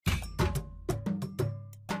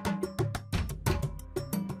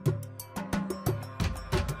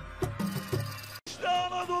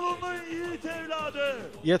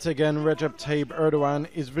Yet again, Recep Tayyip Erdogan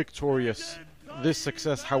is victorious. This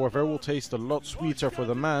success, however, will taste a lot sweeter for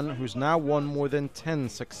the man who's now won more than 10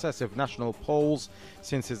 successive national polls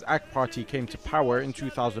since his AK party came to power in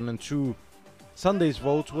 2002. Sunday's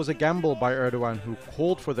vote was a gamble by Erdogan, who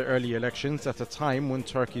called for the early elections at a time when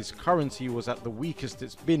Turkey's currency was at the weakest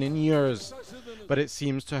it's been in years. But it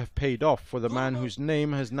seems to have paid off for the man whose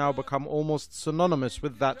name has now become almost synonymous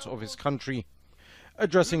with that of his country.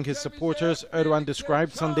 Addressing his supporters, Erdogan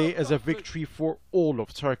described Sunday as a victory for all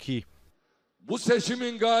of Turkey.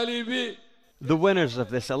 The winners of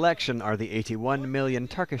this election are the 81 million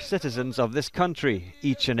Turkish citizens of this country.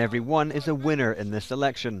 Each and every one is a winner in this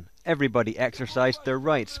election. Everybody exercised their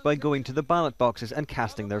rights by going to the ballot boxes and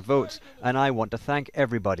casting their votes. And I want to thank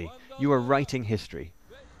everybody. You are writing history.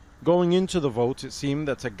 Going into the vote, it seemed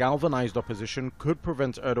that a galvanized opposition could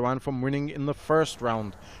prevent Erdogan from winning in the first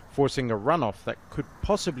round, forcing a runoff that could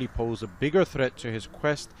possibly pose a bigger threat to his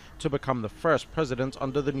quest to become the first president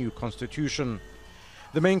under the new constitution.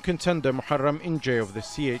 The main contender, Muharrem İnce of the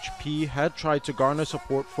CHP, had tried to garner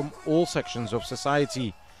support from all sections of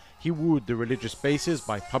society. He wooed the religious bases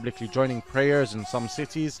by publicly joining prayers in some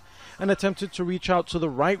cities and attempted to reach out to the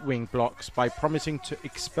right-wing blocs by promising to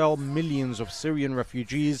expel millions of Syrian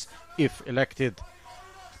refugees if elected.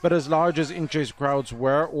 But as large as İnce's crowds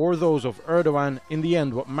were, or those of Erdogan, in the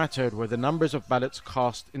end what mattered were the numbers of ballots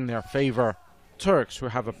cast in their favor. Turks, who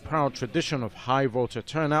have a proud tradition of high voter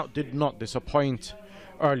turnout, did not disappoint.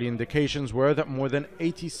 Early indications were that more than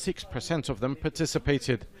 86% of them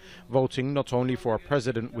participated, voting not only for a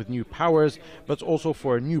president with new powers, but also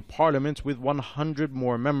for a new parliament with 100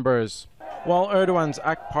 more members. While Erdogan's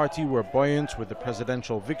AK party were buoyant with the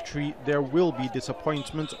presidential victory, there will be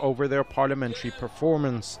disappointment over their parliamentary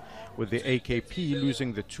performance, with the AKP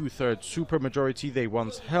losing the two-thirds supermajority they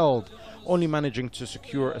once held, only managing to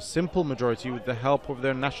secure a simple majority with the help of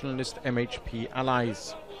their nationalist MHP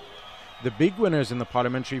allies. The big winners in the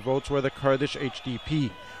parliamentary votes were the Kurdish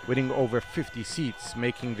HDP, winning over 50 seats,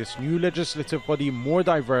 making this new legislative body more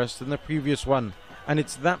diverse than the previous one. And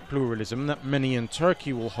it's that pluralism that many in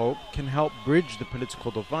Turkey will hope can help bridge the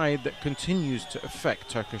political divide that continues to affect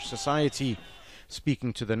Turkish society.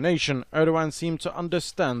 Speaking to the nation, Erdogan seemed to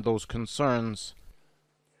understand those concerns.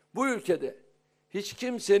 Bu ülkede hiç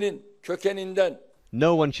kimsenin kökeninden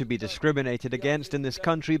No one should be discriminated against in this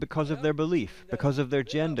country because of their belief, because of their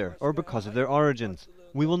gender, or because of their origins.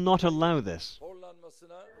 We will not allow this.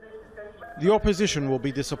 The opposition will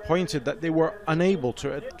be disappointed that they were unable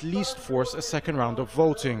to at least force a second round of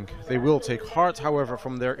voting. They will take heart, however,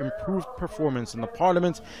 from their improved performance in the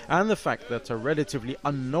parliament and the fact that a relatively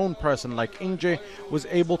unknown person like İnce was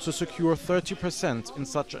able to secure 30% in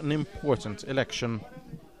such an important election.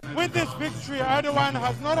 With this victory, Erdogan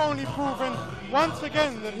has not only proven once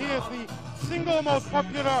again that he is the single most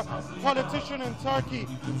popular politician in Turkey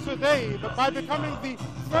today, but by becoming the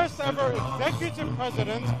first ever executive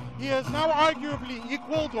president, he has now arguably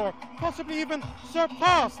equaled or possibly even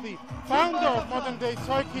surpassed the founder of modern-day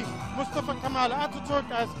Turkey, Mustafa Kemal Atatürk,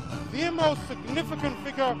 as the most significant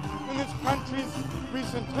figure in this country's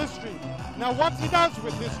recent history. Now, what he does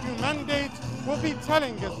with this new mandate will be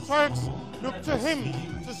telling as Turks look to him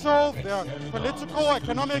to solve their political,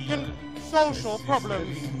 economic and social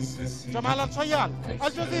problems. Jamal Al-Shayyan,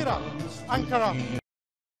 Al Jazeera, Ankara.